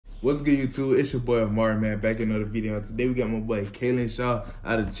What's good, YouTube? It's your boy Martin, man, back in another video. Today we got my boy Kaelin Shaw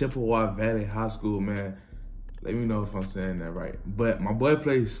out of Chippewa Valley High School, man. Let me know if I'm saying that right. But my boy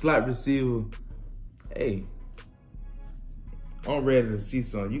plays slot receiver. Hey, I'm ready to see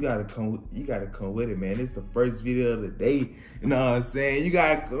something. You gotta come with it, man. It's the first video of the day. You know what I'm saying? You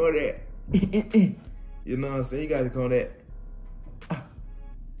gotta go there. You know what I'm saying? You gotta come there.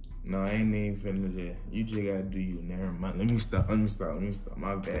 No, I ain't even finna that. You just gotta do you. Never mind. Let me stop.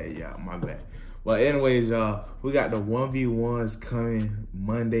 My bad, y'all. My bad. But anyways, y'all, we got the 1v1s coming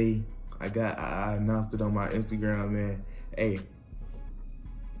Monday. I announced it on my Instagram, man. Hey,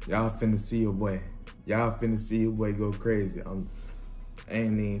 y'all finna see your boy. Y'all finna see your boy go crazy. I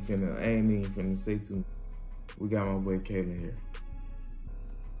ain't even finna say too much. We got my boy Kaelin here.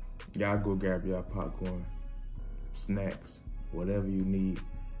 Y'all go grab y'all popcorn, snacks, whatever you need,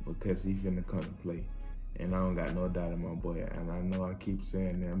 because he finna come to play. And I don't got no doubt in my boy. And I know I keep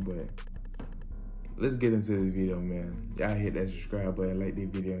saying that, but let's get into this video, man. Y'all hit that subscribe button, like this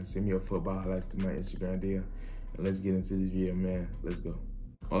video, and send me your football highlights to my Instagram deal. And let's get into this video, man. Let's go.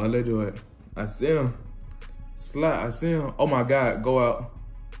 Oh, let's do it. I see him. Slot, I see him. Oh my God, go out.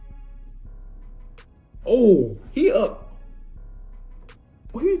 Oh, he up.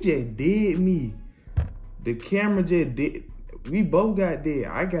 Oh, he just did me. The camera just did. We both got dead.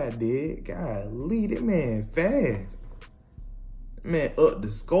 I got dead. Golly, that man fast. Man, up the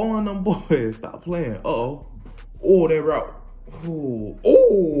score on them boys. Stop playing. Uh-oh. Oh, that route. Oh.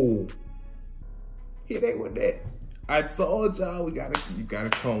 Oh. Hit that with that. I told y'all you gotta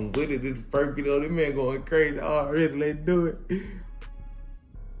come with it. This first video, this man going crazy already. Let's do it.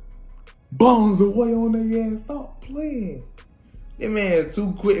 Bones away on their ass. Stop playing. That man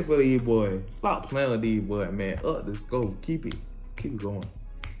too quick for these boys. Stop playing with these boys, man. Up the scope. Keep it going.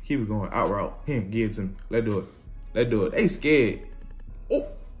 Keep it going. Out route. Him, give it to me. Let's do it. Let's do it. They scared. Oh.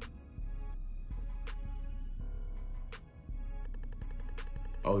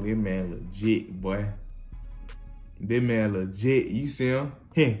 Oh, this man legit, boy. This man legit. You see him?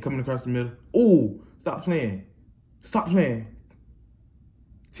 Him, coming across the middle. Oh, stop playing. Stop playing.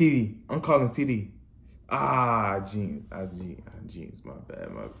 TD. I'm calling TD. Jeans. Jeans. My bad.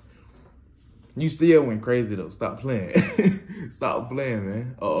 You still went crazy though. Stop playing. Stop playing,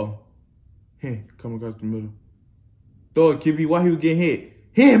 man. Uh-oh. Hey, come across the middle. Throw it, Kippy. Why he was getting hit?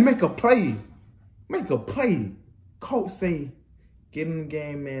 Hey, make a play. Make a play. Coach say, get in the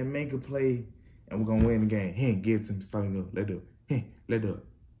game, man. Make a play, and we're gonna win the game. Hey, give it to him. Starting up. Let's do it. Hey, let's do it.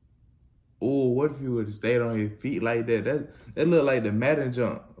 Oh, what if you would have stayed on his feet like that? That look like the Madden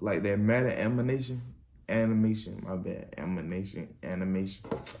jump, like that Madden animation, my bad. Animation.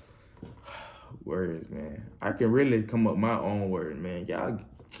 Words, man. I can really come up with my own word, man. Y'all,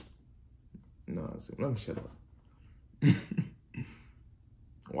 no, let me shut up.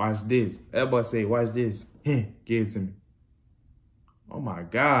 Watch this. Everybody say, watch this. Give it to me. Oh my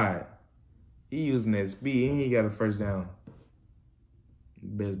God. He using that speed and he got a first down. You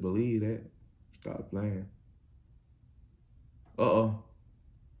best believe that. Stop playing. Uh-oh.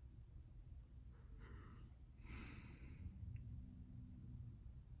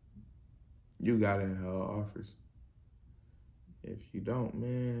 You got it, offers. If you don't,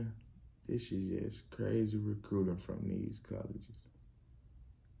 man, this is just crazy recruiting from these colleges.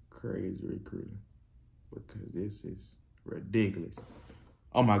 Crazy recruiting. Because this is ridiculous.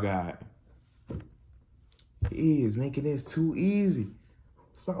 Oh my God. He is making this too easy.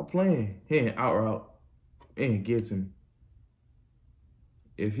 Stop playing. Hey, out route. And get to me.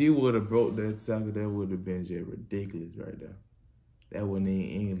 If he would have broke that tackle, that would have been just ridiculous right there. That wasn't in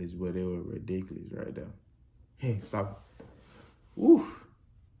English, but it was ridiculous right there. Hey, stop. Woo.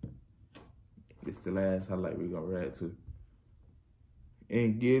 It's the last highlight we're going to react to.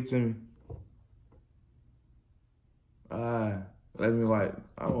 And give it to me. Let me write.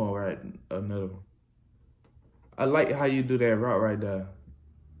 I want to write another one. I like how you do that route right there.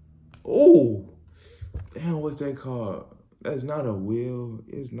 Oh, damn, what's that called? That's not a wheel.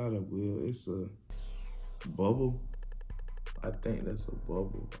 It's not a wheel. It's a bubble. I think that's a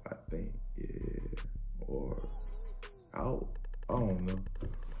bubble. I think, yeah. Or out. I don't know.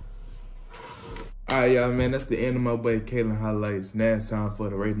 All right, y'all, man. That's the end of my boy Kaelin highlights. Now it's time for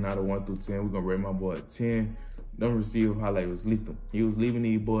the rating out of 1 through 10. We're going to rate my boy a 10. Them receiver highlight was lethal. He was leaving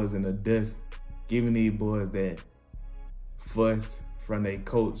these boys in the dust, giving these boys that fuss from their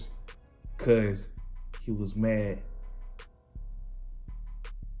coach because he was mad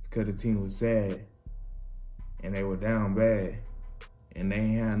because the team was sad and they were down bad and they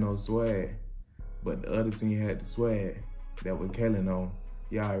ain't had no swag, but the other team had the swag that with Kaelin on.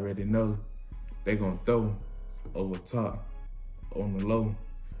 Y'all already know they gonna throw over top on the low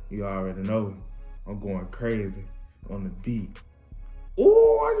You already know I'm going crazy on the beat.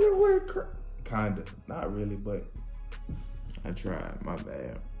 Oh, I just went crazy. Kinda, not really, but I tried, my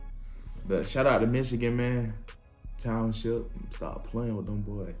bad. But shout out to Michigan, man. Township, stop playing with them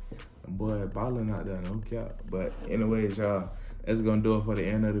boys. Them boys balling out there, no cap. But anyways, y'all, that's gonna do it for the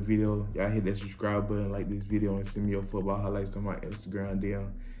end of the video. Y'all hit that subscribe button, like this video, and send me your football highlights on my Instagram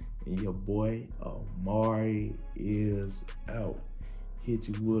DM. And your boy Amari is out. Hit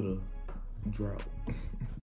you with a drop.